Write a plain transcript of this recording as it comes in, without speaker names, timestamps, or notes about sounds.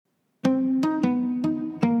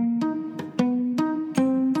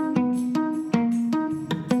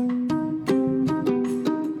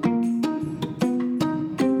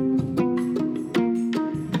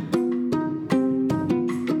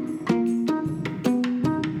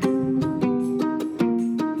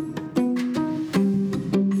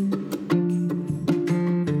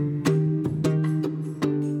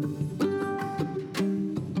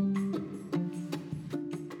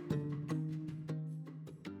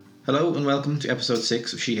Hello and welcome to episode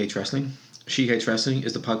 6 of She Hates Wrestling. She Hates Wrestling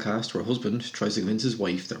is the podcast where a husband tries to convince his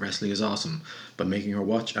wife that wrestling is awesome by making her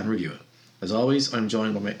watch and review it. As always, I'm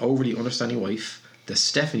joined by my overly understanding wife, the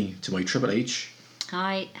Stephanie to my Triple H.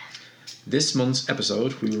 Hi. This month's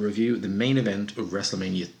episode, we will review the main event of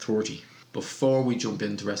WrestleMania 30. Before we jump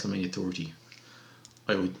into WrestleMania 30,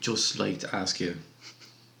 I would just like to ask you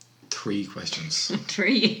 3 questions.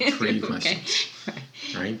 Three questions. Okay.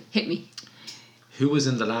 Right? Hit me. Who was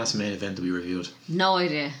in the last main event that we reviewed? No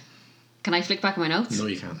idea. Can I flick back my notes? No,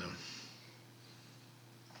 you can't know.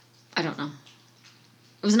 I don't know.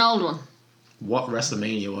 It was an old one. What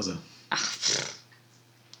WrestleMania was it?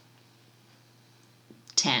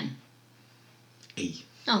 10. 8.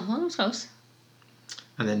 Oh, well, that was close.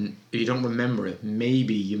 And then, if you don't remember it,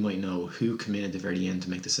 maybe you might know who came in at the very end to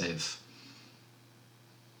make the save.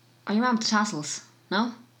 Are you around with the tassels?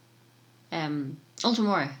 No?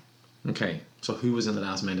 Ultramore. Okay, so who was in the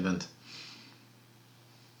last main event?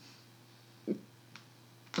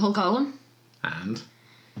 Hulk Hogan. And?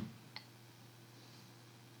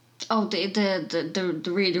 Oh, the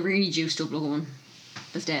really juiced up looking one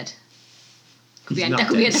that's dead. That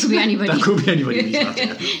could be anybody. That could be anybody. He's not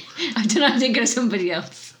dead. I don't know, I'm thinking of somebody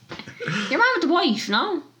else. Your man with the wife,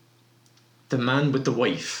 no? The man with the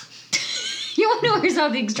wife. You want to wear all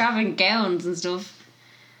the extravagant gowns and stuff.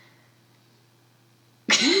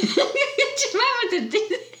 He's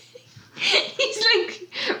like,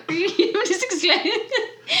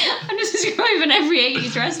 I'm just describing every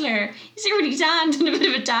 80s wrestler. He's really tanned and a bit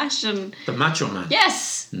of a dash and... The Macho Man?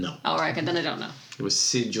 Yes! No. Oh, right, then I don't know. It was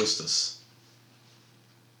Sid Justice.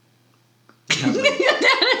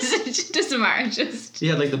 It doesn't matter, just... He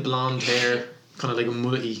had like the blonde hair, kind of like a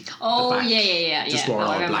mullety. Oh, yeah. Just wore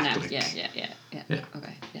all black. Like. Yeah.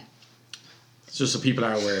 Okay, yeah. It's just so people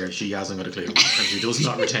are aware she hasn't got a clue and she does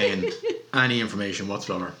not retain any information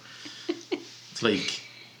whatsoever. It's like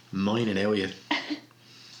mine and Elliot.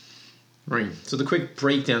 Right, so the quick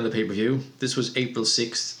breakdown of the pay-per-view. This was April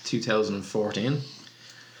 6th, 2014.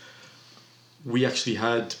 We actually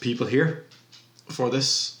had people here for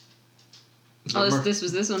this. Oh, this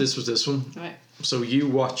was this one? This was this one. Right. So you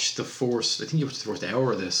watched the first, I think you watched the first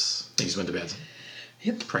hour of this. Then you just went to bed.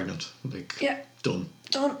 Yep. Pregnant. Like, yeah. Done.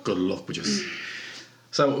 Done. Good luck with you.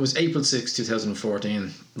 So it was April 6th,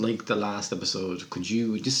 2014. Like the last episode,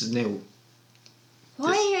 this is now...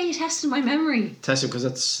 Why are you testing my memory? Test it,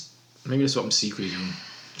 because maybe that's what I'm secretly doing.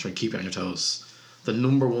 Trying to keep it on your toes. The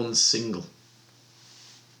number 1 single.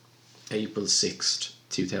 April 6th,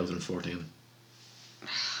 2014.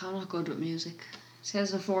 I'm not good with music.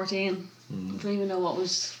 2014. I don't even know what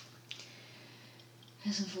was...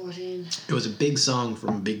 2014. It was a big song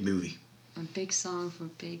from a big movie. A big song for a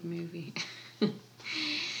big movie.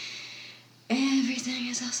 Everything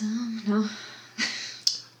is awesome. No.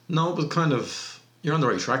 No, but kind of... You're on the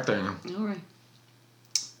right track there now. Alright.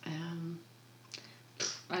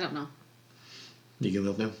 I don't know. You give it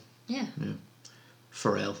up now? Yeah.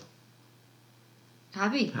 Pharrell.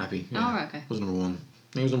 Happy, yeah. Oh, right, okay. Was number 1.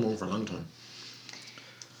 He was number 1 for a long time.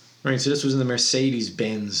 Right, so this was in the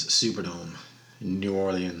Mercedes-Benz Superdome in New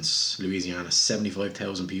Orleans, Louisiana.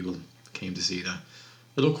 75,000 people came to see that.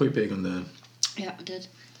 It looked quite big on the... Yeah, it did.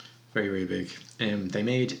 Very, very big. They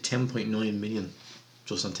made 10.9 million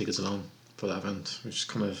just on tickets alone for that event, which is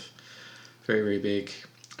kind of very, very big.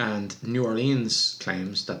 And New Orleans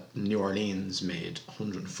claims that New Orleans made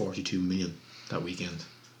 142 million that weekend,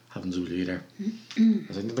 having Zulu there.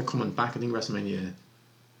 Because I think they're coming back. I think WrestleMania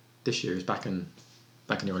this year is back in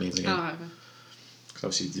New Orleans again. Oh, okay. Because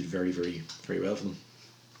obviously they did very, very, very well for them.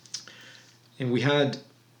 And we had...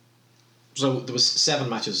 So there was 7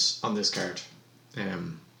 matches on this card.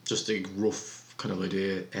 Just a rough kind of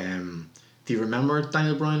idea. Do you remember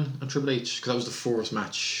Daniel Bryan and Triple H? Because that was the first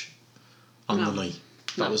match on the night.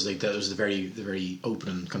 That was the very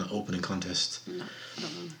opening contest. No, I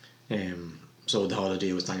don't remember. So the whole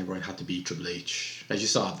idea was Daniel Bryan had to beat Triple H. As you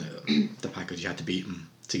saw the package, you had to beat him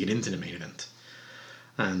to get into the main event.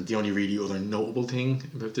 And the only really other notable thing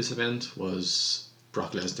about this event was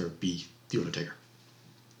Brock Lesnar beat The Undertaker.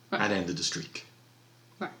 Right. And ended the streak.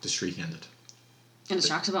 Right. The streak ended. And the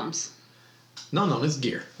tracks or bottoms? No, it's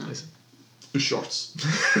gear. Oh. It's shorts.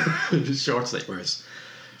 The shorts that he wears.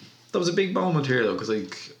 That was a big moment here though, because I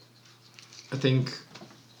think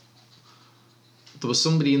there was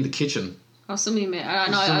somebody in the kitchen. Oh, somebody made... I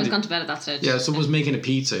was gone to bed at that stage. Yeah, someone was making a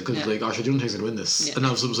pizza because I don't think he's going to win this. Yeah. And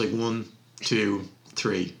now it was like 1, 2,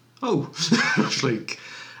 3. Oh!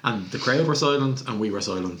 And the crowd were silent and we were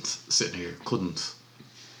silent sitting here. Couldn't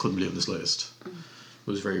believe in the slightest. It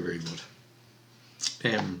was very, very good.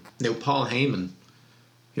 Now Paul Heyman,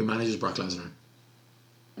 who manages Brock Lesnar,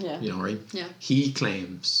 Yeah. You know, right? Yeah. He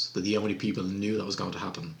claims that the only people who knew that was going to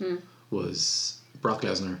happen was Brock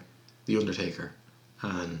Lesnar, The Undertaker,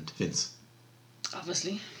 and Vince.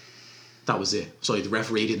 Obviously. That was it. So the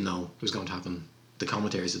referee didn't know it was going to happen. The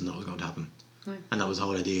commentators didn't know it was going to happen. Right. And that was the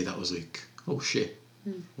whole idea. That was like, oh shit,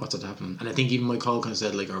 what's that happening? And I think even Mike Cole kind of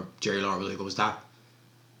said, like, or Jerry Lawler was like, was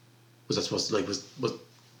that supposed to, like, was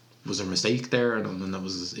there a mistake there? And that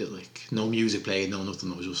was it. Like, no music played, no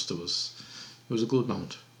nothing. It was a good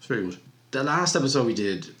moment. It's very good. The last episode we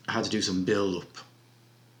did had to do some build up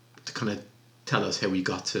to kind of tell us how we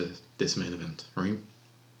got to this main event, right?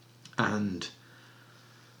 And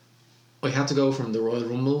I had to go from the Royal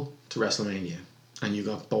Rumble to WrestleMania, and you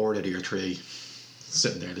got bored out of your tree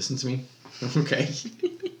sitting there listening to me. Okay.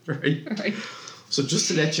 Right. So just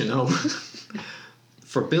to let you know,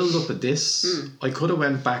 for build up of this, I could have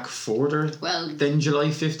went back further than July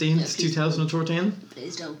 15th, 2013.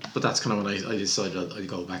 Please don't. But that's kind of when I decided I'd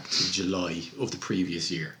go back to July of the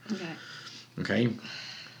previous year. Okay.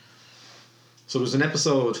 So there was an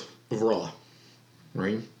episode of Raw,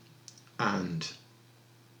 right? And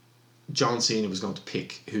John Cena was going to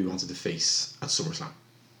pick who he wanted to face at SummerSlam.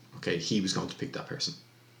 Okay, he was going to pick that person.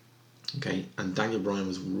 Okay, and Daniel Bryan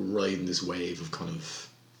was riding this wave of kind of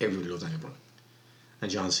everybody loved Daniel Bryan.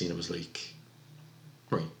 And John Cena was like,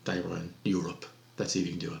 right, Daniel Bryan, Europe, let's see if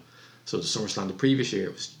you can do it. So the SummerSlam the previous year,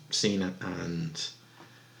 it was Cena and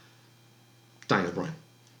Daniel Bryan.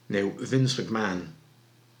 Now, Vince McMahon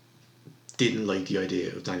didn't like the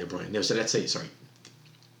idea of Daniel Bryan. Now, so let's say, sorry.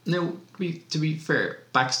 Now, to be fair,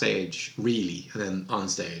 backstage, really, and then on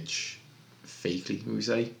stage, fakely, we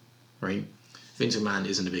say, right? Vince McMahon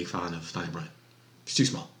isn't a big fan of Daniel Bryan. He's too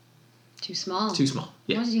small. Too small? Too small,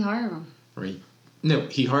 yeah. Why did he hire him? Right. No,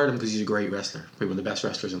 he hired him because he's a great wrestler, probably one of the best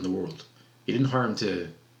wrestlers in the world. He didn't hire him to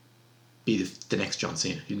be the next John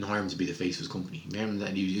Cena. He didn't hire him to be the face of his company. He hired him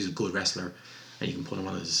that he's a good wrestler, and you can put him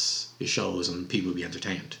on his shows and people will be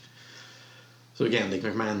entertained. So again, like,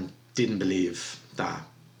 McMahon didn't believe that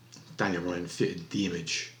Daniel Bryan fitted the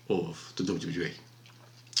image of the WWE.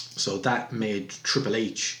 So that made Triple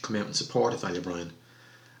H come out in support of Daniel Bryan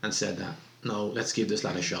and said that, no, let's give this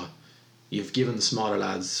lad a shot. You've given the smaller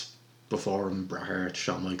lads before him, Bret Hart,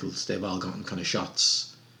 Shawn Michaels, they've all gotten kind of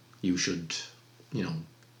shots. You should,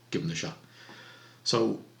 give him the shot.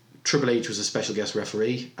 So Triple H was a special guest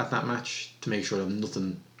referee at that match to make sure that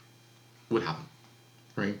nothing would happen,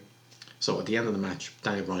 right? So at the end of the match,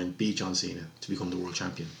 Daniel Bryan beat John Cena to become the world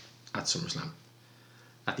champion at SummerSlam.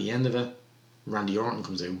 At the end of it, Randy Orton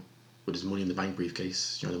comes out with his Money in the Bank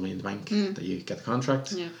briefcase, the Money in the Bank that you get the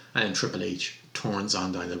contract, and then Triple H turns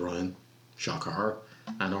on Daniel Bryan, shock horror,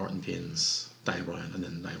 and Orton pins Daniel Bryan, and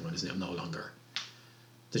then Daniel Bryan is now no longer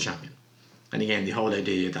the champion. And again, the whole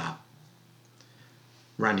idea that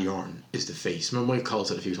Randy Orton is the face. Remember, Mike Cole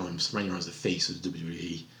said a few times, Randy Orton is the face of the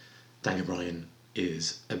WWE. Daniel Bryan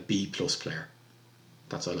is a B+ player.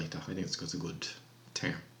 I like that. I think it's a good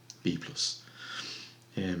term, B+.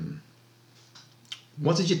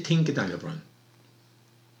 What did you think of Daniel Bryan?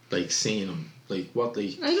 Like, seeing him, like, what, like...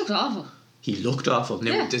 He looked awful. He looked awful.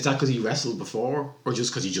 Now, is that because he wrestled before, or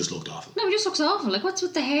just because he just looked awful? No, he just looks awful. Like, what's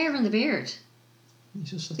with the hair and the beard?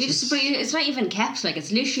 But it's not even kept. Like,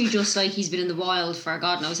 it's literally just like he's been in the wild for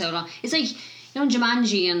God knows how long. It's like, in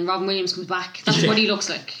Jumanji and Robin Williams comes back. That's what he looks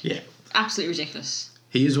like. Yeah. Absolutely ridiculous.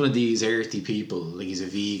 He is one of these earthy people. Like, he's a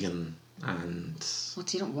vegan and... What,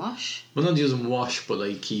 he don't wash? Well, not he doesn't wash, but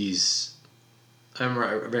like he's... I remember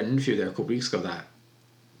I read an interview there a couple of weeks ago that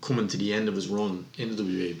coming to the end of his run in the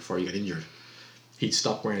WWE before he got injured, he'd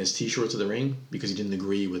stopped wearing his t-shirts to the ring because he didn't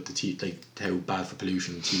agree with like how bad for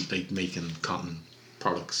pollution like making cotton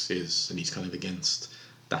products is, and he's kind of against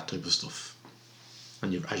that type of stuff.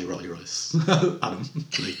 And as you roll your eyes at him,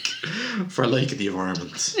 like, for like the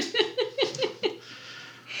environment.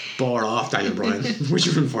 Bar off, Daniel Bryan. Which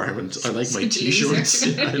environment? I like my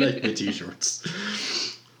t-shirts. I like my t-shirts.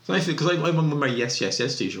 So I feel, because I'm with my yes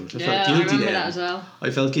t-shirt. I felt guilty then. That as well. I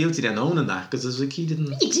felt guilty then owning that because I was like, he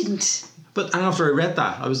didn't. But after I read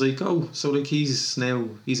that, I was like, oh, so like he's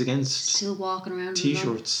against still walking around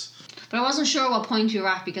t-shirts. But I wasn't sure what point you were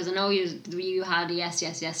at because I know you had a yes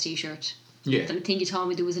t-shirt. Yeah. I think you told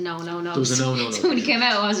me there was a no. There was a no. So when it came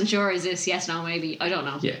out, I wasn't sure, is this yes, no, maybe? I don't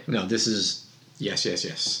know. Yeah, no, this is yes.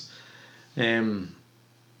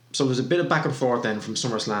 So there's a bit of back and forth then from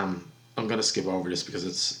SummerSlam. I'm going to skip over this because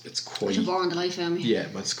it's quite... It's boring the life out of me. Yeah,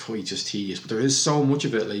 but it's quite just tedious. But there is so much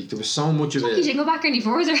of it. Like, there was so much of it. You didn't go back any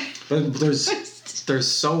further. But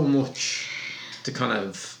there's so much to kind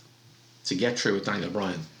of... to get through with Daniel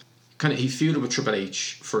Bryan. He feuded with Triple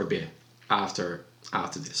H for a bit after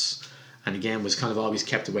this. And again, was kind of always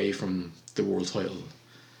kept away from the world title.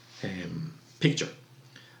 picture.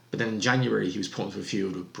 But then in January, he was put into a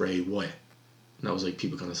feud with Bray Wyatt. And that was like,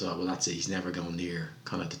 people kind of saw, well, that's it. He's never going near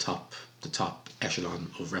kind of the top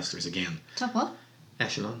echelon of wrestlers again. Top what?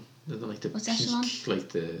 Echelon. Like the What's peak, echelon?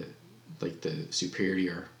 Like the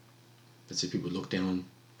superior. That's if people look down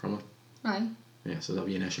from it. Right. Yeah, so that'd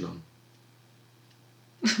be an echelon.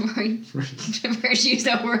 Right. I've never used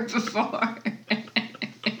that word before.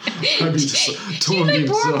 I'd be just you like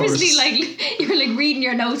purposely like you're like reading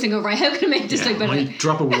your notes and go, right, how can I make this like better? I might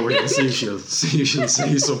drop a word and see if she'll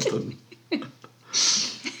say something.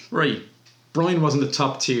 Right. Brian wasn't a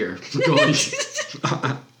top tier guy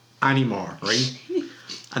anymore, right?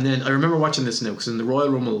 And then I remember watching this now because in the Royal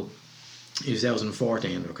Rumble in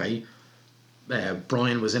 2014, okay,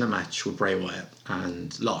 Brian was in a match with Bray Wyatt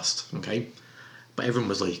and lost, okay? But everyone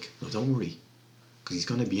was like, no, don't worry, because he's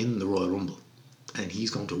going to be in the Royal Rumble and he's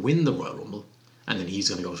going to win the Royal Rumble and then he's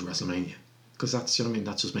going to go to WrestleMania. Because that's, you know what I mean,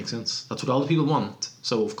 that just makes sense. That's what all the people want.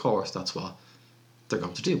 So, of course, that's what they're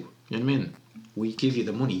going to do. You know what I mean? We give you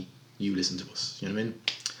the money, you listen to us. You know what I mean?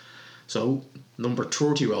 So, number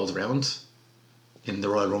 30 rolls around in the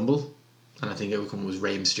Royal Rumble and I think the outcome was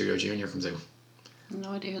Rey Mysterio Jr. comes out.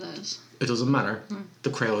 No idea who that is. It doesn't matter. The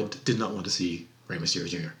crowd did not want to see Rey Mysterio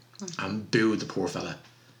Jr. And booed the poor fella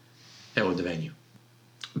out of the venue.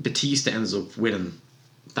 Batista ends up winning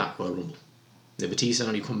that Royal Rumble. Now, Batista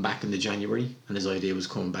only come back in the January, and his idea was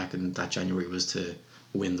coming back in that January was to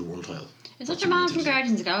win the world title. Is that your man from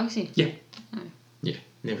Guardians of the Galaxy? Yeah. Oh. Yeah.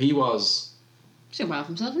 Now, he was... He's doing well for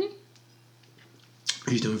himself, isn't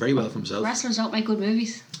he? He's doing very well for himself. Wrestlers don't make good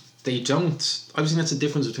movies. They don't. I was think that's the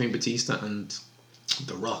difference between Batista and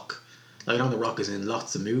The Rock. Like, I know The Rock is in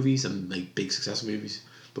lots of movies and like big successful movies,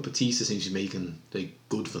 but Batista seems to be making like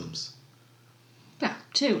good films. Yeah,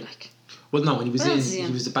 too, like. Well, no, when he was What else is he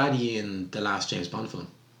he was the baddie in the last James Bond film.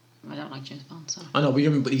 I don't like James Bond, so. I know,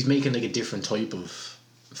 but he's making like a different type of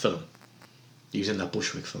film. He was in that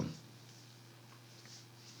Bushwick film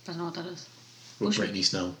I don't know what that is. with Bushwick? Brittany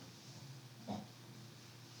Snow.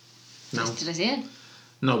 No, Did I see it?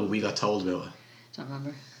 no, but we got told about it. Don't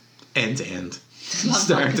remember. End to end, There's a lot of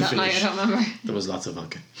start vodka to that night, finish. I don't remember. There was lots of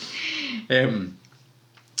vodka.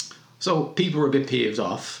 So people were a bit peeved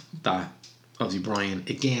off that obviously Brian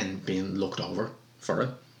again being looked over for it.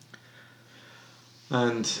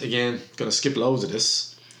 And again, gonna skip loads of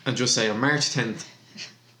this and just say on March 10th,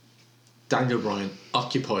 Daniel Bryan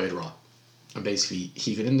occupied Raw. And basically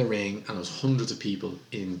he got in the ring and there was hundreds of people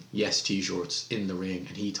in Yes t-shirts in the ring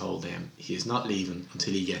and he told them he is not leaving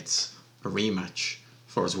until he gets a rematch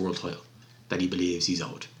for his world title that he believes he's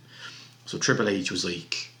owed. So Triple H was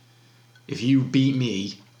like, if you beat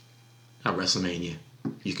me at WrestleMania,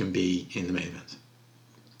 you can be in the main event.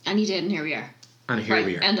 And he did, and here we are. And here right,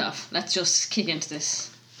 we are. End off. Let's just kick into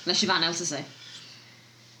this. Unless you've anything else to say.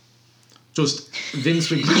 Just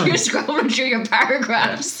Vince You're McMahon. scrolling through your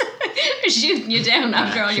paragraphs. Shooting you down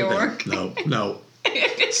after all your work. No.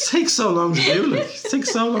 It takes so long to do. It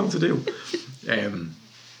takes so long to do.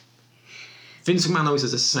 Vince McMahon always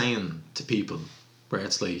has a saying to people where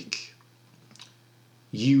it's like,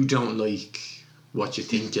 you don't like what you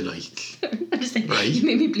think you like. Right? You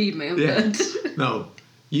made me bleed my own blood. No.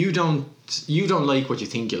 You don't like what you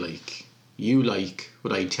think you like. You like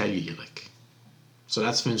what I tell you like. So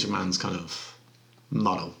that's Vince McMahon's kind of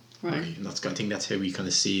motto. Right. And I think that's how he kind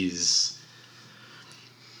of sees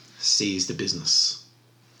the business.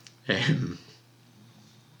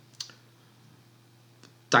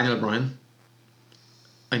 Daniel Bryan.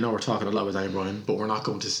 I know we're talking a lot about Daniel Bryan, but we're not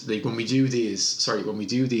going to like when we do these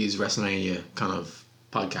WrestleMania kind of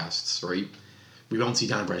podcasts, right? We won't see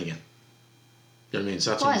Daniel Bryan again. You know what I mean?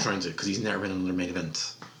 So that's what I'm trying to, because he's never been on another main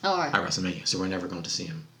event at WrestleMania, so we're never going to see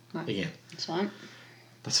him again. That's fine.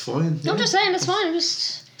 That's fine. No, I'm just saying, that's fine.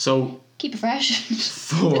 Just keep it fresh.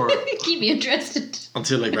 Keep me interested.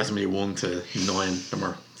 Until like WrestleMania 1 to 9, and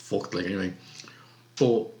we're fucked like anyway.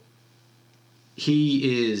 But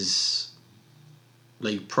he is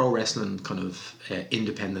like pro wrestling kind of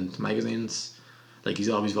independent magazines. Like he's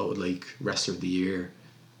always voted like Wrestler of the Year,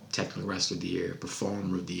 Technical Wrestler of the Year,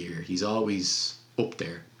 Performer of the Year. He's always up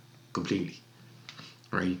there completely.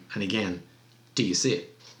 Right? And again, do you see it?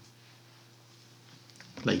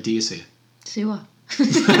 Like, do you see it? See what? do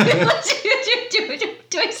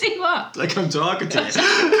I see what? Like I'm talking to you.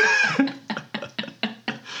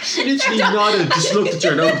 Literally nodded, just looked at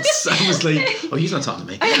your notes and was like, oh, he's not talking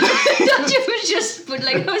to me. I thought you was just, but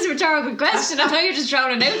like, that was a rhetorical question. I thought you were just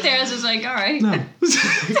throwing it out there. I was like, alright. No. Who's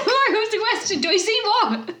the question? Do I see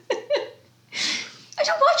what? I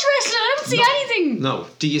don't watch wrestling. I don't see anything. No.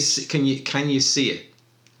 Do you see, can you see it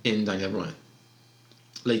in Daniel Bryan?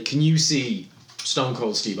 Like, can you see Stone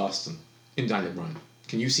Cold Steve Austin in Daniel Bryan?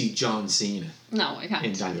 Can you see John Cena? No, I can't.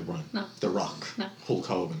 In Daniel Bryan? No. The Rock? No. Hulk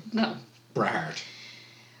Hogan? No. Bret Hart?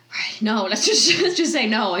 No, let's just say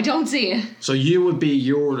no. I don't see it. So you would be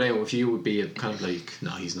if you would be kind of like,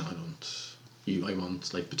 no, he's not. I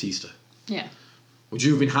want like Batista. Yeah. Would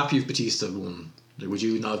you have been happy if Batista won? Like, would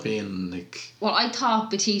you not have been like? Well, I thought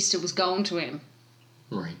Batista was going to win.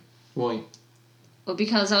 Right. Why? Well,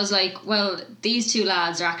 because I was like, well, these two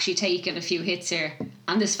lads are actually taking a few hits here,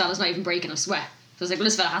 and this fella's not even breaking a sweat. So I was like, well,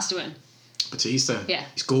 this fella has to win. Batista. Yeah.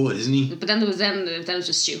 He's good, isn't he? But then it was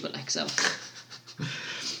just stupid, like so.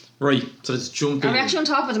 Right, so let's jump in. Are we actually on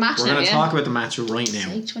top of the match now? We're going to talk about the match right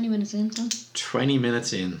now. Like 20 minutes in, so. 20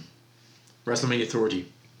 minutes in. WrestleMania 30.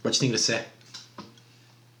 What do you think of the set?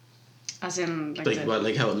 As in,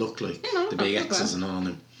 like how it looked like. Yeah, no, the big X's and all on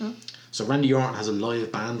him. No. So Randy Orton has a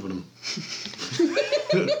live band with him.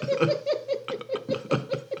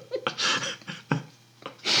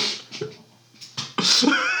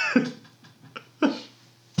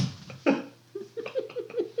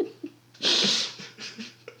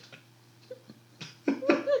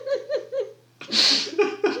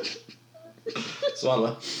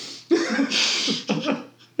 Swallow.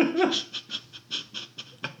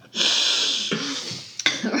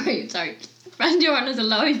 Right, sorry. Randy Orton has a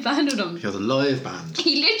live band with him. He has a live band.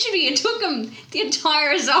 It took him the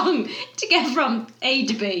entire song to get from A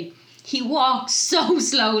to B. He walked so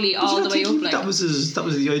slowly all the way up. Like that was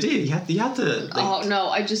the idea. He had to. Like, oh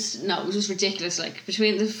no! It was just ridiculous. Like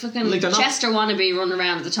between the fucking Chester wannabe running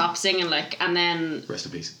around at the top singing and then rest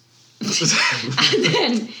in peace. and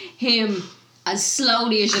then him as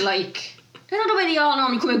slowly as you like. I don't know why they all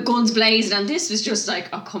normally come out guns blazing, and this was just like,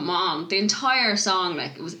 oh come on! The entire song,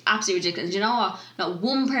 like, it was absolutely ridiculous. And you know what? Not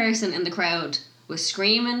one person in the crowd was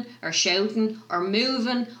screaming or shouting or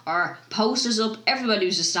moving or posters up. Everybody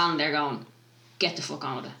was just standing there going, "Get the fuck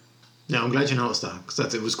on with it." Yeah, I'm glad you noticed that,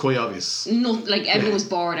 because it was quite obvious. Everyone was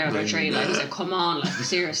bored out of their tree. Like, I was like, come on, like,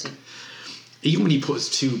 seriously. Even when he put his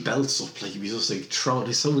two belts up, like, he was just like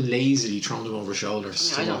he's so lazily throwing them over his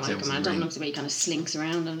shoulders. I don't like him. I don't like the way he kind of slinks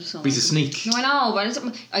around. But he's a sneak. No, I know, but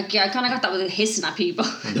I kind of got that with hissing at people.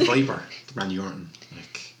 And the Viper, Randy Orton.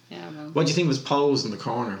 Like, yeah, well. What do you think of his pose in the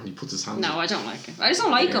corner when he puts his hands No, up? I don't like him. I just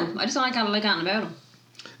don't like him. I just don't like anything about him.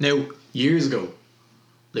 Now, years ago,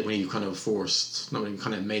 like when he kind of when he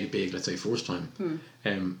kind of made it big, let's say first time,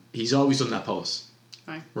 he's always done that pose.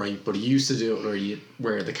 Right, but he used to do it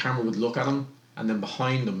where the camera would look at him, and then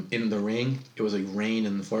behind him in the ring, it was like rain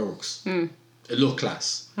and fireworks. It looked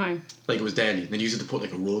class. Like it was deadly. Then he used to put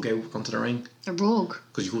like a rug out onto the ring. A rug?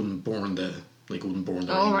 Because you couldn't burn the ring.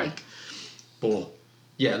 Right. Like. But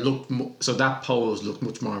yeah, so that pose looked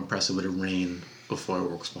much more impressive with a rain of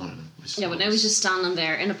fireworks behind him. Yeah, but now he's just standing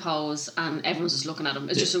there in a pose, and everyone's just looking at him.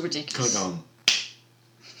 It's just so ridiculous. Kind of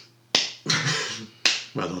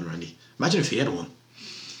well done, Randy. Imagine if he had one.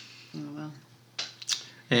 Oh well.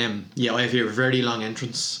 Yeah, I have here a very long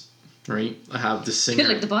entrance. Right, I have the singer.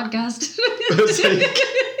 Like the podcast.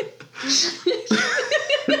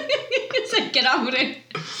 It's like, get on with it.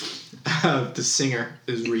 The singer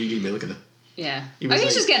is really milking it. Yeah,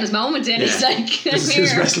 he's just getting his moment in. Yeah. He's like, this is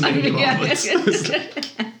his WrestleMania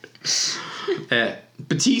moment.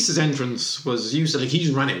 Batista's entrance was used to, like, he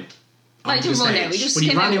just ran out. He didn't run out. He just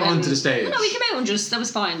came out onto the stage. No, he came out and that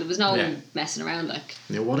was fine. There was no messing around. Like,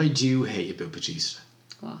 now, what I do hate about Batista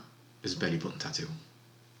is his belly button tattoo.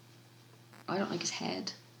 I don't like his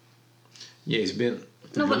head. Yeah, he's a bit.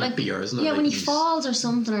 No, but like, beer, isn't it? Yeah, like when he falls or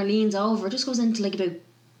something or leans over, it just goes into like about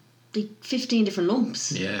 15 different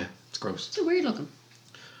lumps. Yeah, it's gross. It's so weird looking.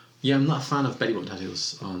 Yeah, I'm not a fan of belly button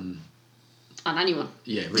tattoos on anyone.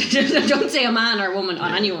 Yeah, really. Don't say a man or a woman,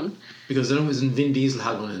 on anyone. Because I know Vin Diesel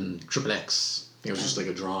had one in Triple X. It was just like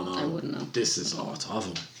a drawn on. I wouldn't know. This is it's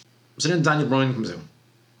awful. So then Daniel Bryan comes out,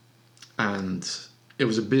 and it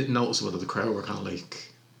was a bit noticeable that the crowd were kind of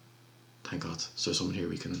like, "Thank God, so someone here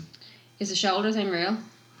we can." Is the shoulder thing real?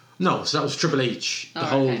 No, so that was Triple H.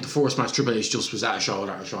 The first match, Triple H just was at a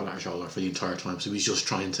shoulder for the entire time. So he was just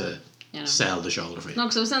trying to sell the shoulder for you. No,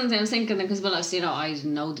 because I was thinking, because I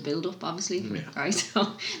didn't know the build up, obviously. Yeah. Right,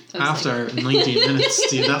 so after 19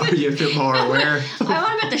 minutes, are you a bit more aware? I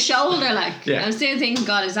want about the shoulder, like. Yeah. I'm still thinking,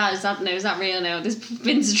 God, is that real now? This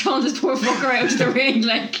Vince is throwing this poor fucker out to the ring,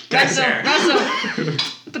 like, wrestle.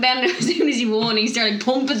 But then as soon as he won, he started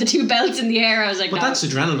pumping the two belts in the air. I was like, but that's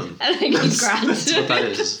adrenaline. I think he's grand. That's what that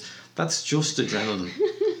is. That's just adrenaline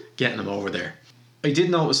getting him over there. I did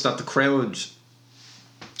notice that the crowd.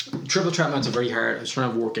 Triple threat match are very hard. I was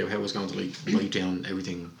trying to work out how I was going to write down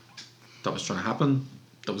everything that was trying to happen.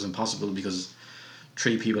 That was impossible because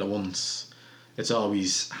 3 people at once. it's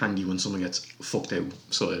always handy when someone gets fucked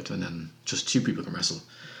outside and then just 2 people can wrestle.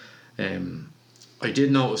 I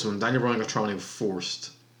did notice when Daniel Bryan got thrown out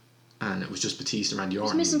first, and it was just Batista and Randy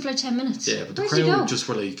Orton. He was missing for like 10 minutes. Yeah, but the Where'd he crowd go? just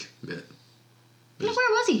were like... Where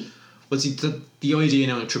was he? Well, see, the idea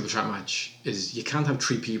now in a triple threat match is you can't have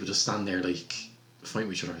 3 people just stand there like fighting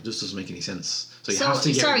with each other. It just doesn't make any sense. So you have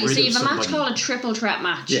to get rid of so you have a match somebody. called a triple threat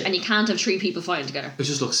match, and you can't have 3 people fighting together. It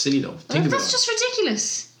just looks silly though. That's just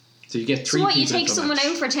ridiculous. So you get 3 So what, people. you take someone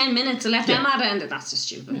out for 10 minutes and let them at it, and that's just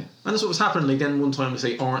stupid. Yeah. And that's what was happening. Like then one time,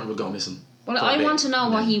 say Orton would go missing. Well, I want to know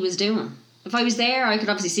what he was doing. If I was there, I could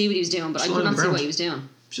obviously see what he was doing, but I could not see what he was doing.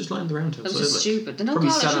 He was just lying around. That was just stupid. They don't call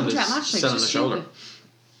it a triple threat match. Like, just stupid.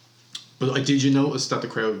 But did you notice that the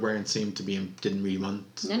crowd didn't really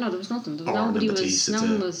want? No, there was nothing. Nobody was. No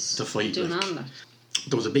one was to fight. Doing like, that.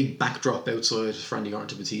 There was a big backdrop outside for Randy Orton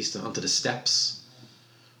to Batista onto the steps.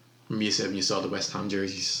 Remember you said when you saw the West Ham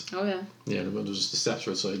jerseys? Oh yeah. Yeah, there was just the steps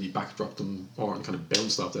outside. He backdropped them, Orton kind of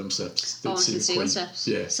bounced off them steps. Onto the steel steps.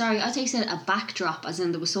 Yeah. Sorry, I thought you said a backdrop, as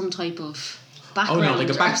in there was some type of background. Oh no, like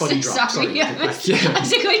a back body drop. Sorry. Yeah. I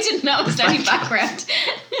think I didn't know it was any background.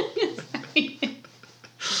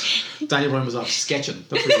 Daniel Bryan was off sketching.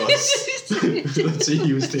 That's what he was. That's what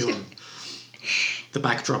he was doing. The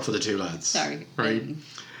backdrop for the 2 lads. Sorry. Right.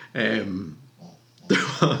 There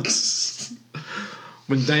was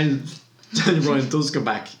when Daniel Bryan does come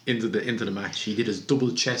back into the match. He did his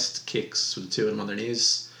double chest kicks with the 2 of them on their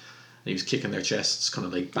knees, and he was kicking their chests kind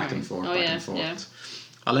of like back and forth, and forth. Yeah.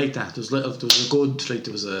 I like that. There was a good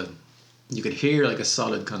you could hear like a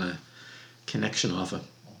solid kind of connection off it.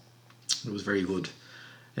 It was very good.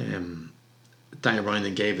 Daniel Bryan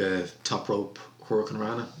then gave a top rope Hurricane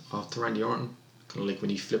Rana off to Randy Orton, kind of like when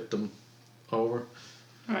he flipped them over.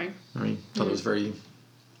 Right. Thought it was very,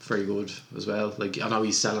 very good as well. Like I know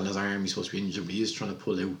he's selling his arm, he's supposed to be injured, but he is trying to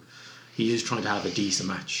pull out. He is trying to have a decent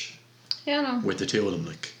match. Yeah, I know. With the 2 of them,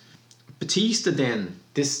 like Batista. Then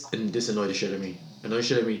this annoyed the shit out of me.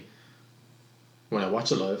 When I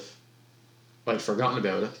watched it live. I'd forgotten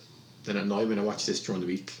about it. Then it annoyed me when I watched this during the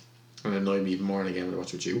week. And it annoyed me even more again when I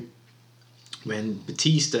watched with you. When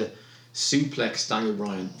Batista suplexed Daniel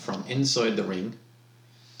Bryan from inside the ring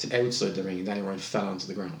to outside the ring, and Daniel Bryan fell onto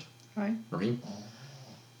the ground. Right.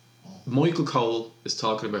 Michael Cole is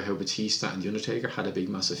talking about how Batista and The Undertaker had a big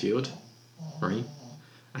massive feud. Right?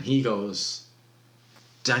 And he goes,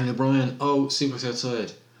 Daniel Bryan, suplex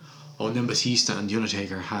outside. Oh, and then Batista and The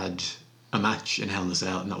Undertaker had a match in Hell in a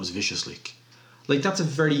Cell, and that was vicious. Like that's a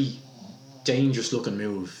very dangerous looking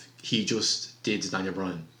move he just did to Daniel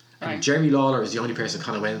Bryan. Right. And Jerry Lawler is the only person that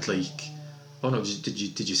kind of went like, oh no,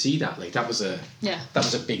 did you see that? Like that was a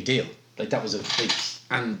big deal. Like that was a big,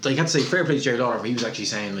 and like I had to say fair play to Jerry Lawler, he was actually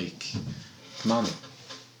saying like, come on,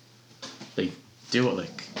 like do it,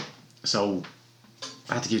 like. So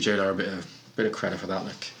I had to give Jerry Lawler a bit of credit for that,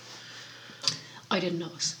 like. I didn't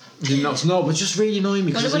notice. No, but just really annoying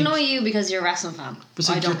me. But it would annoy you because you're a wrestling fan. But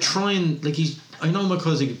like, you're trying, like I know my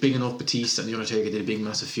cousin like big enough Batista and The Undertaker did a big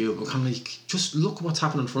massive feud, but kind of like just look what's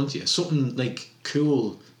happening in front of you. Something like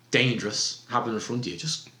cool, dangerous happening in front of you.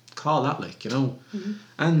 Just call that, like, you know. Mm-hmm.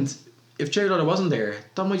 And if Jerry Lawler wasn't there,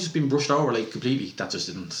 that might just been brushed over like completely. That just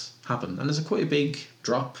didn't happen. And there's quite a big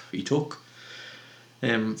drop he took.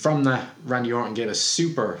 From that, Randy Orton gave a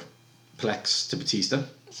superplex to Batista.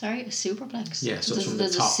 Sorry, a superplex. Yeah, so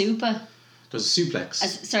there's a super. There's a suplex.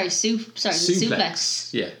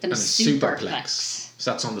 Suplex. Yeah, then and a superplex.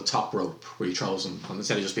 So that's on the top rope where he throws them on,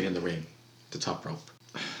 instead of just being in the ring, the top rope.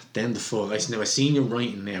 Then the full. I seen you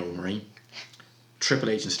writing now, right? Triple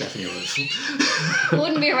H and Stephanie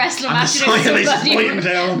wouldn't be a wrestling match without somebody running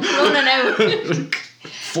out.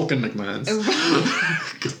 Fucking McMahon's.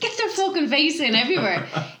 Get their fucking face in everywhere.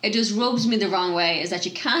 It just rubs me the wrong way, is that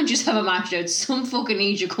you can't just have a match without some fucking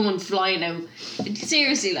ninja coming flying out.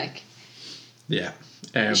 Seriously, like. Yeah.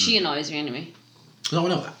 She annoys me anyway. No, I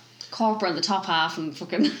know that. Corporate on the top half and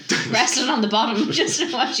fucking wrestling on the bottom. Just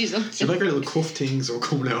know what she's up to. She like her little cuff things were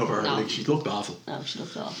coming over. No. Like she looked awful. No, she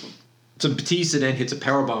looked awful. So Batista then hits a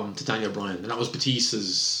powerbomb to Daniel Bryan, and that was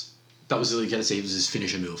Batista's. That was like, it was his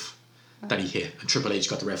finishing move that he hit, and Triple H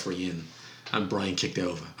got the referee in, and Bryan kicked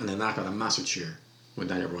over, and then that got a massive cheer when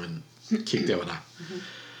Daniel Bryan kicked out of that.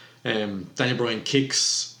 Mm-hmm. Daniel Bryan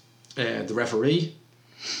kicks the referee.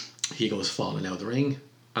 He goes falling out of the ring,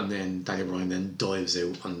 and then Daniel Bryan then dives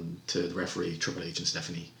out onto the referee, Triple H and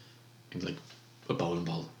Stephanie, and like a bowling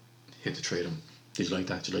ball hit the three of them. Did you like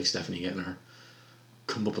that? Did you like Stephanie getting her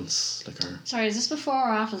comeuppance, like her? Sorry, is this before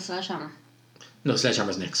or after the sledgehammer? No,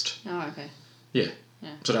 sledgehammer's next. Oh, okay. Yeah.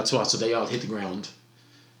 So that's what. So they all hit the ground.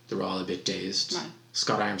 They were all a bit dazed. Right.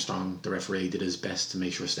 Scott Armstrong, the referee, did his best to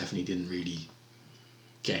make sure Stephanie didn't really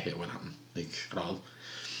get hit with him, like, at all.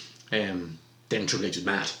 Then Triple H was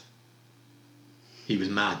mad. He was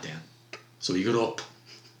mad then. So he got up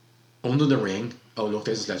under the ring. Oh, look,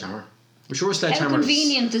 there's a sledgehammer. I'm sure a sledgehammer. How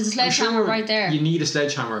convenient is a sledgehammer right there? You need a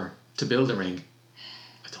sledgehammer to build a ring.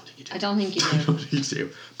 I don't think you do. I don't think you do.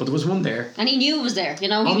 But there was one there. And he knew it was there. You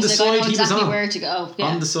know, he on was the like, side, I know he was exactly on. where to go. Yeah.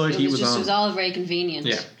 On the side, he was on. It was all very convenient.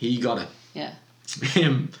 Yeah, he got it. Yeah.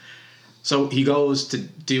 So he goes to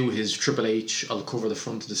do his Triple H, I'll cover the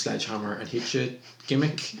front of the sledgehammer and hit you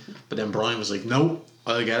gimmick. But then Brian was like, no,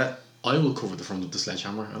 I'll get it. I will cover the front of the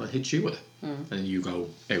sledgehammer and I'll hit you with it. And then you go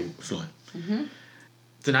out flying.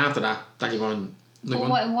 Then after that, Danny Bryan... But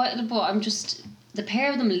I'm just... The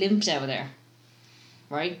pair of them limped out of there.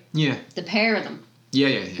 Right? Yeah. The pair of them.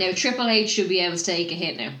 Yeah. Now, Triple H should be able to take a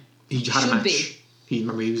hit now. He had a match. He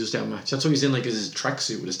was just out of match. That's why he's in like his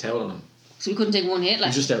tracksuit with his towel on him. So he couldn't take one hit,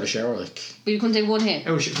 like. He was just out of the shower, like. But he couldn't take one hit.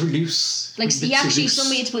 Oh, shit, loose. Like, he actually,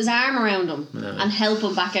 somebody had to put his arm around him and help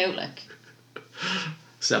him back out, like.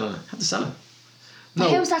 Selling it. Had to sell it. But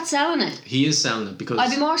how's that selling it? He is selling it because... I'd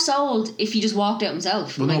be more sold if he just walked out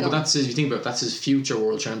himself. Well, no, but that's, if you think about it, that's his future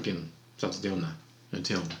world champion. So that's doing that.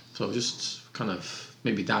 So just kind of,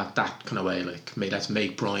 maybe that kind of way, like, let's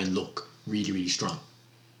make Brian look really, really strong.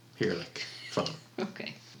 Here, like, for them.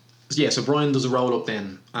 Okay. Yeah, so Brian does a roll up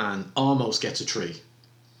then and almost gets a 3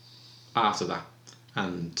 after that.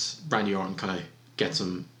 And Randy Orton kind of gets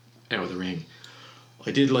him out of the ring.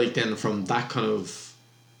 I did like then from that kind of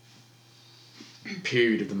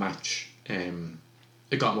period of the match,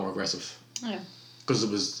 it got more aggressive. Yeah. Because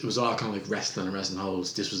it was all kind of like wrestling and wrestling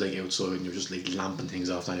holds. This was like outside and you're just like lamping things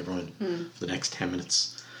off Danny Bryan for the next 10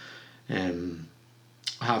 minutes.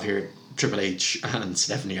 I have here Triple H and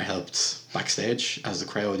Stephanie are helped backstage as the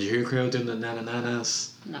crowd. You hear the crowd doing the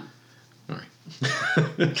nanas? No. Alright.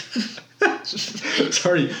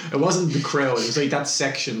 Sorry, it wasn't the crowd. It was like that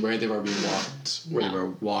section where they were being walked, where they were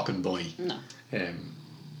walking by. No.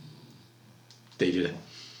 They did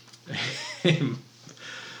it.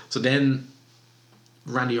 So then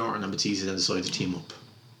Randy Orton and Batista then decided to team up.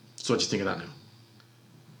 So what do you think of that now?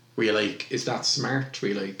 Were you like, is that smart? Were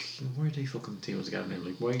you like, why are they fucking teaming together now?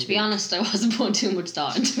 Like, why? To be honest, I wasn't putting too much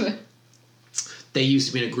thought into it. They used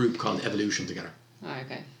to be in a group called Evolution together. Oh,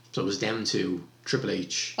 okay. So it was them two, Triple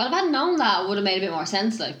H. Well, if I hadn't known that, it would have made a bit more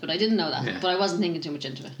sense, like, but I didn't know that. Yeah. But I wasn't thinking too much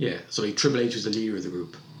into it. Yeah, so like Triple H was the leader of the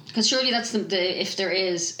group. Because surely that's the if there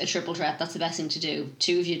is a triple threat, that's the best thing to do.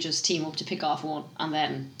 Two of you just team up to pick off one, and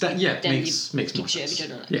then makes more sense. sense.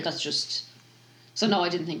 Each other. Yeah. That's just. So no, I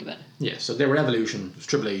didn't think about it. Yeah, so they were Evolution. It was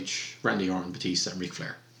Triple H, Randy Orton, Batista, and Ric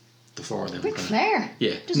Flair. The four of them. Ric Flair.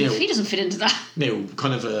 Yeah. He doesn't fit into that. Now,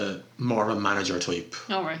 kind of a more of a manager type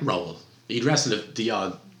role. He'd wrestle the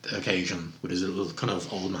odd occasion with his little kind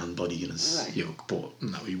of old man body and his yoke, but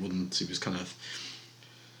no, he wouldn't. He was kind of.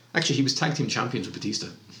 Actually, he was tag team champions with Batista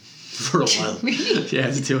for a while. Really? Yeah,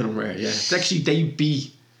 the two of them were. Yeah, actually, they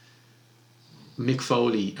beat Mick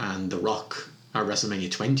Foley and The Rock at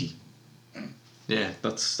WrestleMania 20. Yeah,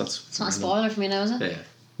 that's. It's not a spoiler for me now, is it? Yeah.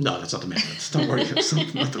 No, that's not the main event. Don't worry, it's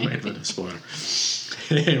not the main event. Spoiler.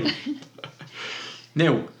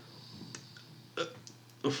 Now,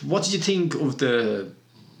 what did you think of the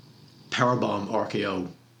powerbomb RKO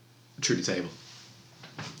through the table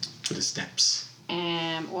for the steps?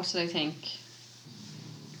 What did I think?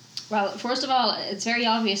 Well, first of all, it's very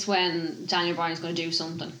obvious when Daniel Bryan is going to do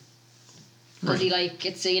something. Because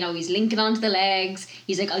he's linking onto the legs.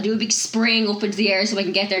 He's like, I'll do a big spring up into the air so I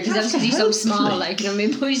can get there. Because he's so small, like, you know what I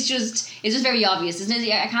mean? But it's just very obvious, isn't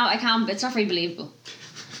it? I can't, it's not very believable.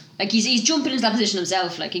 Like, he's jumping into that position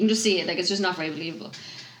himself, like, you can just see it, like, it's just not very believable.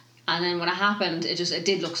 And then when it happened, it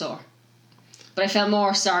did look sore. But I felt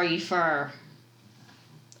more sorry for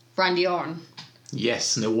Randy Orton.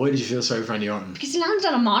 Yes. Now, why did you feel sorry for Randy Orton? Because he landed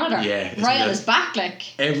on a monitor. Yeah. Right on his back, like.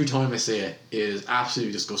 Every time I see it, it is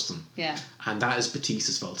absolutely disgusting. Yeah. And that is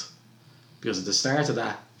Batista's fault. Because at the start of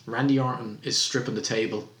that, Randy Orton is stripping the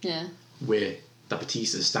table. Yeah. With that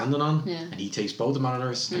Batista is standing on. Yeah. And he takes both the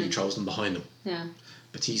monitors and he throws them behind him. Yeah.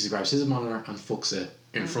 Batista grabs his monitor and fucks it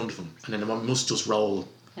in front of him. And then the one must just roll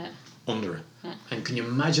under it. Yeah. And can you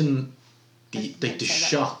imagine the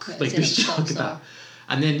shock? Like the shock at that.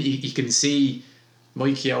 And then you can see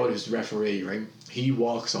Mike Chioda, who's the referee, right? He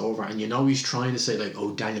walks over and you know he's trying to say like,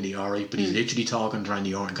 oh Daniel, are you alright? But he's literally talking to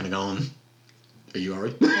Randy Orton kind of going, are you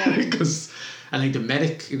alright? Because and like the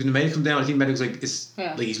medic comes down, I think the medic's like,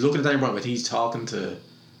 like he's looking at Daniel Bryan, but he's talking to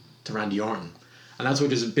Randy Orton. And that's why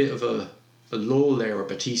there's a bit of a lull there where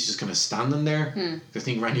Batista's just kind of standing there. I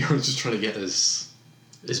think Randy Orton's just trying to get his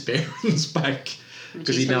bearings back.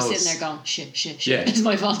 Because he knows sitting there going, shit, it's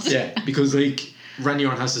my fault. Yeah, because like Randy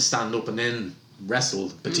Orton has to stand up and then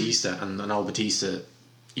wrestled Batista, and I know Batista,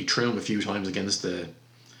 he threw him a few times against I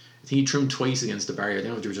think he threw him twice against the barrier. I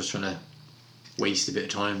don't know if they were just trying to waste a bit of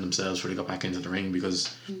time themselves before they got back into the ring,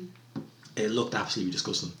 because it looked absolutely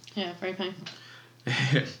disgusting. Yeah, very painful.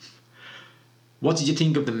 What did you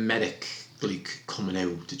think of the medic coming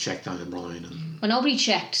out to check Daniel Bryan? Well, nobody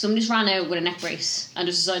checked. Somebody just ran out with a neck brace and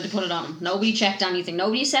just decided to put it on him. Nobody checked anything.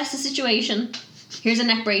 Nobody assessed the situation. Here's a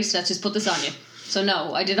neck brace. Let's just put this on you. So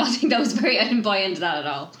no, I did not think that was I didn't buy into that at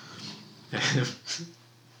all.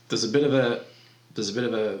 There's a bit of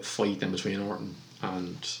a fight then between Orton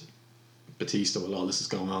and Batista while all this is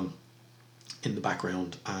going on in the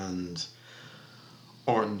background, and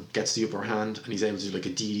Orton gets the upper hand and he's able to do a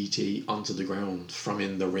DDT onto the ground from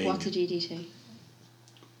in the ring. What's a DDT?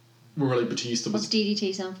 Where Batista was... What's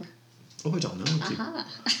DDT stand for? Oh, I don't know. Aha.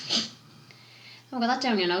 I've got that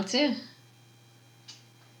down your notes too.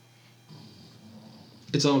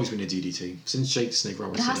 It's always been a DDT. Since Jake the Snake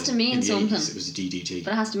Roberts. It has to mean something. 80s, it was a DDT.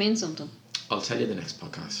 But it has to mean something. I'll tell you the next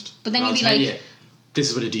podcast. But then I'll you'd be tell like... you, this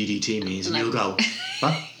is what a DDT means, and you'll go,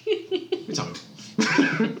 what? What's on?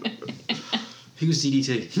 Who's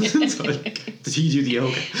DDT? Did he do the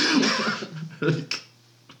yoga?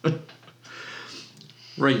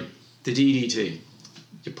 Right, the DDT.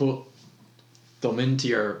 You put them into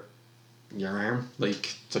your arm,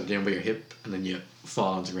 down by your hip, and then you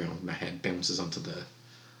fall onto the ground, and the head bounces onto the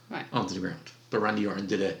ground. But Randy Orton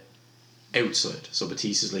did it outside, so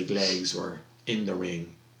Batista's legs were in the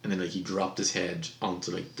ring, and then he dropped his head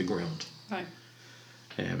onto the ground. Right.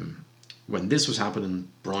 When this was happening,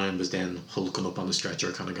 Bryan was then hulking up on the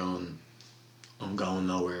stretcher, kind of going, I'm going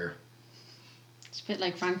nowhere. It's a bit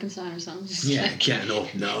like Frankenstein or something. Getting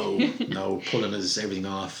up, no, pulling everything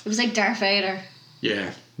off. It was like Darth Vader.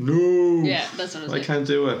 Yeah, no. Yeah, that's what it was like. I can't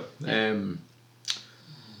do it. Yeah.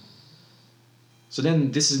 So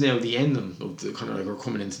then this is now the ending of the we're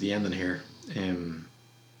coming into the ending here.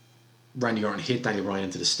 Randy Orton hit Daniel Bryan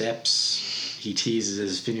into the steps. He teases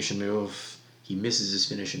his finishing move. He misses his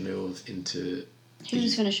finishing move into...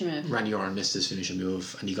 Who's finishing move? Randy Orton missed his finishing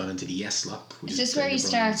move and he got into the yes lock. Is this where he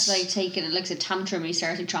starts taking it a tantrum and he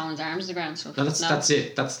starts throwing his arms to the ground? So no, that's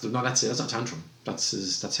it. That's it. That's not tantrum.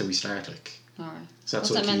 That's how we start. Alright. So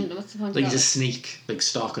that's what's the point? He's a sneak,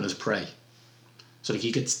 stalking his prey. So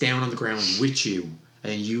he gets down on the ground with you,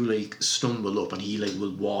 and then you stumble up, and he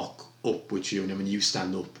will walk up with you, and then when you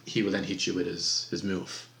stand up, he will then hit you with his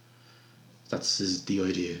move. That's the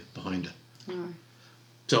idea behind it. Alright.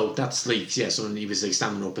 So that's so he was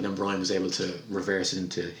standing up, and then Bryan was able to reverse it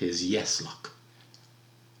into his yes lock.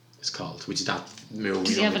 It's called, which is that move.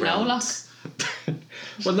 Does he have a no lock?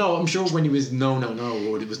 Well, no, I'm sure when he was no,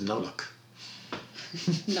 it was no lock.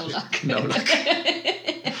 No luck. No luck.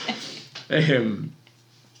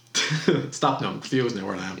 Stop now, I'm confused now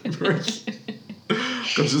where I am.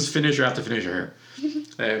 Because just finisher after finisher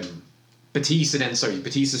here.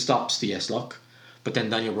 Batista stops the S lock, but then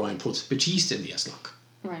Daniel Bryan puts Batista in the S lock.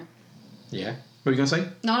 Right. Yeah. What are you going to say?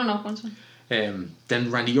 No, that's fine.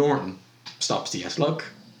 Then Randy Orton stops the S lock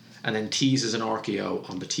and then teases an RKO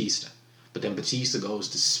on Batista. But then Batista goes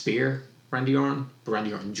to spear Randy Orton, but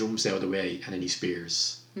Randy Orton jumps out of the way and then he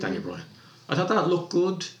spears Daniel Bryan. I thought that looked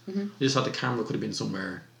good. I just thought the camera could have been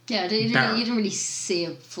somewhere. Yeah, you didn't really see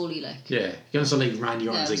it fully, Yeah, you know, so Randy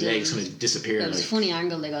Orton's legs kind of disappeared. It was a funny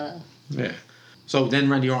angle they got at. Yeah. So then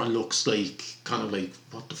Randy Orton looks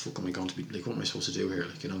what the fuck am I going to be, what am I supposed to do here,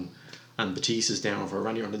 and Batista's down for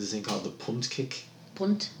Randy Orton did this thing called the punt kick.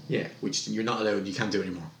 Punt? Yeah, which you're not allowed, you can't do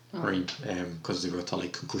anymore. Right, because they were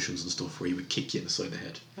taught concussions and stuff where he would kick you in the side of the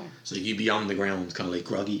head. So you'd be on the ground kind of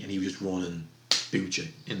groggy and he would just run and boot you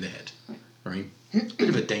in the head. Right? Bit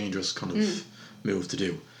of a dangerous kind of move to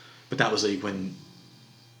do. But that was when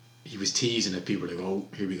he was teasing it, people were like, oh,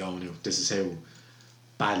 here we go now. This is how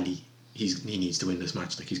badly he needs to win this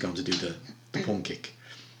match. He's going to do the punt kick.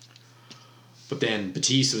 But then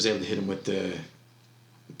Batista was able to hit him with the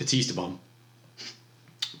Batista bomb.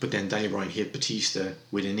 But then Daniel Bryan hit Batista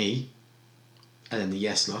with a knee, and then the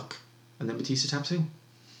yes lock, and then Batista taps in.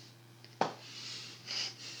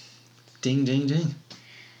 Ding, ding, ding.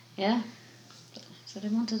 Yeah. So they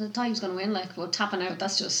thought he was going to win, but tapping out,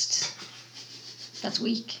 that's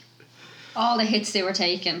weak. All the hits they were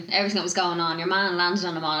taking, everything that was going on, your man landed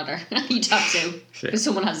on the monitor, he taps out, because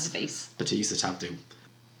someone has his face. Batista tapped out.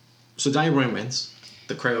 So Daniel Bryan wins,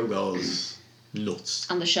 the crowd goes nuts.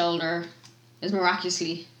 And the shoulder is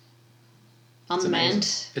miraculously on the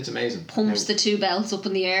mend. It's amazing. Pumps the two belts up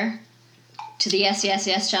in the air to the yes, yes,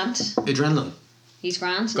 yes chant. Adrenaline. He's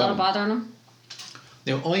grand, not a bother on him.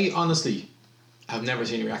 Now, I honestly have never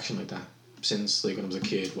seen a reaction like that since when I was a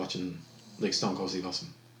kid watching Stone Cold Steve Austin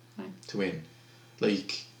to win.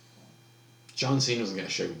 Like, John Cena doesn't get a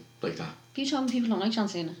shout like that. You told me people don't like John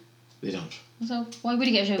Cena. They don't. So why would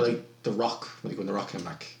he get a shout? But like The Rock, when The Rock came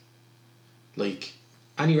back, like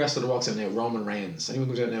any wrestler that walks out now, Roman Reigns, anyone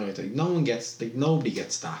comes out now, like nobody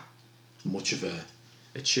gets that much of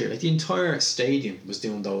a cheer. Like the entire stadium was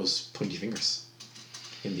doing those pointy fingers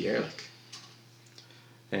in the air. Like,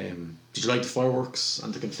 did you like the fireworks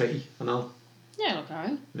and the confetti and all? Yeah, look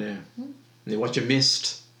alright. Yeah. And what you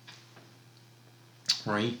missed,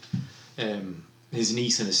 right? His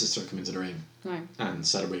niece and his sister come into the ring, right, and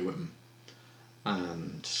celebrate with him,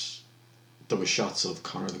 and there was shots of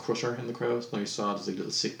Connor the Crusher in the crowd. Now you saw there's a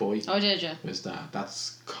little sick boy. Oh, did you?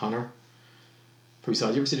 That's Connor. Probably saw.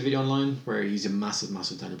 Did you ever see the video online where he's a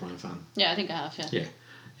massive Daniel Bryan fan? Yeah, I think I have. Yeah.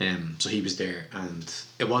 Yeah. So he was there, and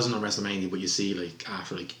it wasn't on WrestleMania, but you see, like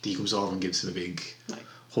after, like he comes over and gives him a big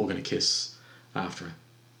hug and a kiss after it.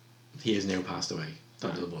 He has now passed away.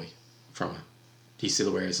 That little boy from it. He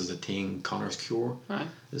still wears as a thing Connor's Cure. Right.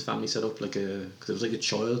 His family set up because it was like a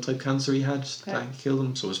child type cancer he had that killed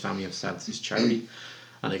him. So his family have had his charity,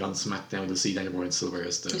 and like on SmackDown they'll see Daniel Bryan still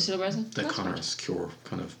wears the Connor's Cure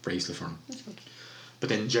kind of bracelet for him. That's good. But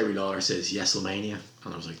then Jerry Lawler says YesLMania,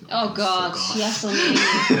 and I was like, no, oh god,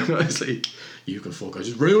 YesLMania. I was like, you can fuck off.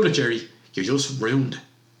 Just ruined it, Jerry. You just ruined it.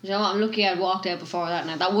 You know what? I'm lucky I'd walked out before that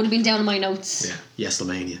now. That would have been down in my notes. Yeah,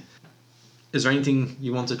 YesLMania. Is there anything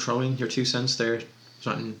you want to throw in? Your 2 cents there?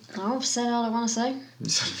 No, I've said all I want to say.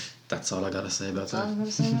 That's all I got to say about that. That's all I'm going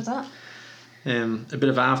to say about that. A bit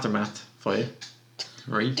of aftermath for you.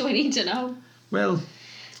 Right? Do I need to know? Well,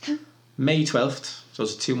 May 12th, so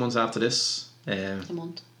it's 2 months after this. A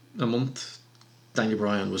month. Daniel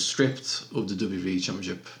Bryan was stripped of the WWE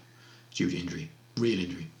Championship due to injury. Real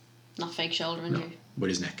injury. Not fake shoulder injury. No, with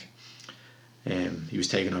his neck. He was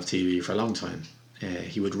taken off TV for a long time.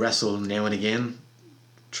 He would wrestle now and again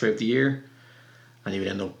throughout the year, and he would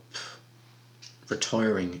end up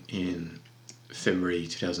retiring in February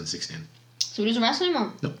 2016. So he doesn't wrestle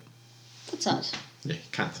anymore? No. That's sad. Yeah,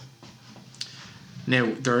 he can't.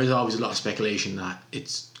 Now, there is always a lot of speculation that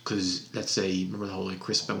it's because, let's say, remember the whole like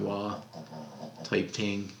Chris Benoit type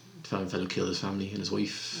thing? The fellow killed his family and his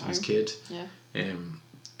wife and his kid. Yeah.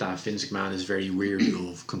 That Vince McMahon is very weary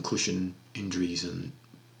of concussion injuries and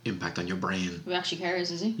impact on your brain. Who actually cares,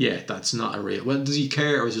 is he? Yeah, that's not a real... Well, does he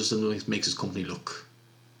care, or is it just something that makes his company look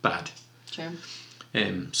bad? Sure.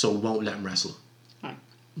 So won't let him wrestle. Right.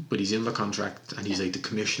 But he's in the contract, and he's like the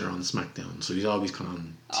commissioner on SmackDown, so he's always kind of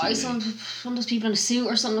on TV. I saw one of those people in a suit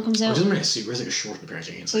or something that comes out. He doesn't wear a suit, he wears like a short and a pair of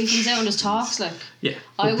jeans. So he comes out and just talks like... Yeah.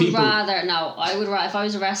 I would rather... if I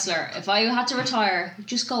was a wrestler, if I had to retire,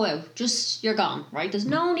 just go out. You're gone, right? There's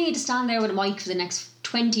no need to stand there with a mic for the next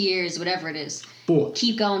 20 years, whatever it is. But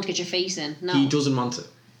keep going to get your face in. No. He doesn't want to.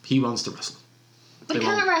 He wants to wrestle. But he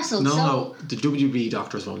can't wrestle. No, the WWE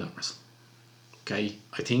doctors won't let him wrestle. Okay?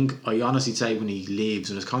 I honestly say when he leaves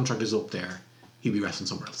and his contract is up there, he'll be wrestling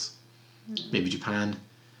somewhere else. Maybe Japan,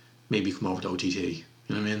 maybe come over to OTT. You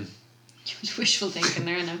know what I mean? Wishful thinking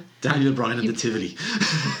there now. Daniel Bryan at the Tivoli.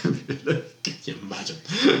 Can you imagine?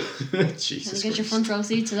 Jesus Christ. Get your front row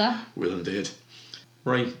seat to that? Will indeed.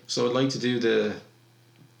 Right, so I'd like to do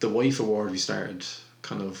the wife award we started.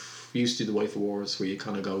 We used to do the wife awards where you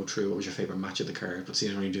kind of go through what was your favourite match of the card, but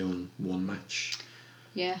seeing we're only doing one match.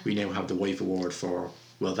 Yeah. We now have the wife award for,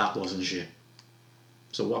 well, that wasn't shit.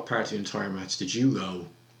 So what part of the entire match did you go,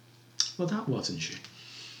 well, that wasn't shit?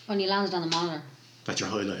 When you landed on the monitor. That's your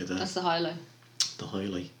highlight of that? That's the highlight. The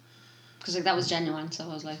highlight. Because that was genuine, so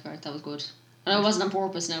I was like, alright, that was good. I know it wasn't on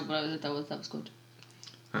purpose now, but I was like, that was good.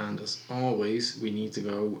 And as always, we need to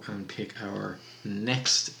go and pick our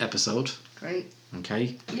next episode. Great.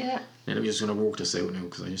 Okay? Yeah. And I'm just going to work this out now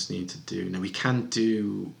because I just need to do... Now, we can't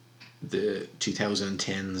do the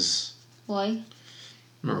 2010s. Why?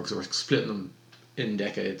 Remember, because we're splitting them in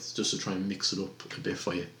decades just to try and mix it up a bit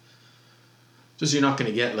for you. Just so you're not going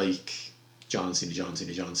to get like John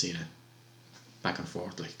Cena back and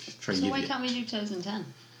forth. Like, try so to why give you... can't we do 2010?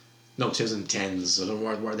 No, 2010s. I don't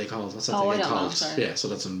know what are they called. What's that thing I don't called? Know, sorry. Yeah, so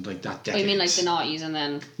that's in like that decade. Oh, you mean like the noughties and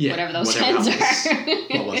then whatever those tens are?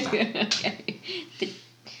 What was that? Okay.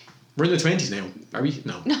 We're in the 20s now, are we?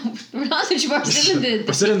 No. No, we're not. We're still in the...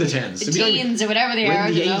 We're still in the 10s. The teens or whatever they are. We're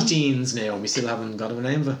in the 18s now and we still haven't got a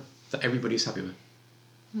name of it that everybody's happy with.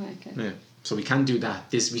 Okay. Yeah. So we can't do that.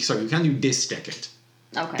 We can't do this decade.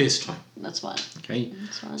 Okay. This time. That's fine. Okay.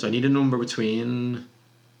 That's fine. So I need a number between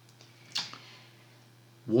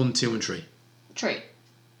 1, 2 and 3. 3.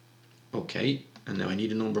 Okay. And now I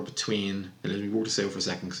need a number between... And let me work this out for a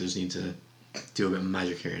second because I just need to do a bit of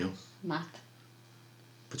magic here, you know? Math.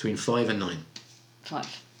 Between 5 and 9.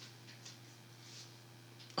 5.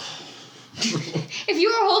 If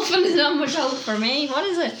you're hoping, there's not much hope for me. What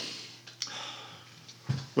is it?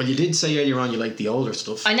 Well, you did say earlier on you like the older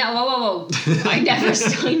stuff. I know. Whoa. I never.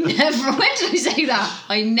 When did I say that?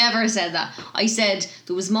 I never said that. I said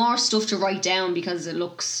there was more stuff to write down because it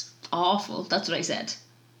looks awful. That's what I said.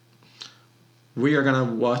 We are going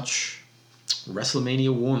to watch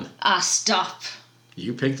WrestleMania 1. Stop.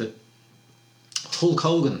 You picked it. Hulk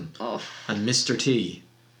Hogan and Mr. T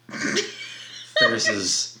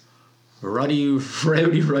versus Rowdy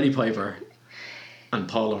Piper and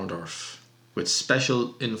Paul Orndorff, with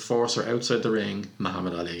special enforcer outside the ring,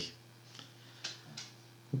 Muhammad Ali.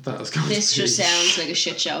 This just sounds like a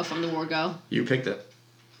shit show from the word go. You picked it.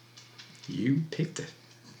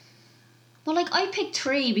 Well, like, I picked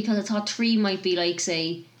 3 because I thought 3 might be like,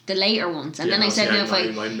 say, the later ones, and then I said, I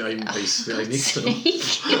mixed it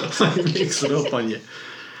up. I mixed it up on you,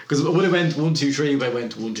 because when I went 1, 2, 3, I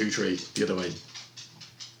went 1, 2, 3 the other way.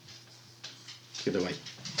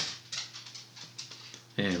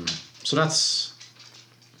 So that's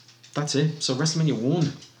it. So WrestleMania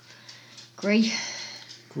 1. Great.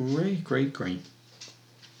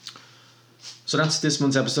 So that's this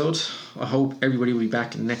month's episode. I hope everybody will be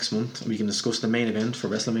back next month and we can discuss the main event for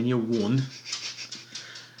WrestleMania 1.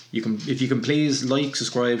 If you can please like,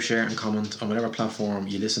 subscribe, share and comment on whatever platform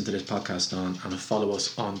you listen to this podcast on, and follow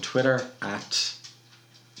us on Twitter at...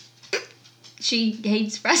 She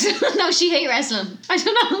hates wrestling. No, she hate wrestling. I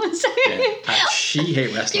don't know. I'm sorry. Yeah, at She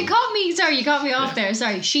Hate Wrestling. You caught me off there.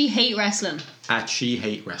 Sorry. She hate wrestling. At She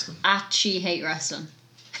Hate Wrestling. At She Hate Wrestling.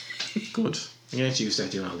 Good. I'm going to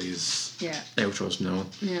start doing all these outros from now on.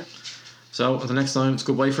 Yeah. So, until next time, it's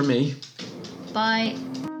goodbye from me. Bye.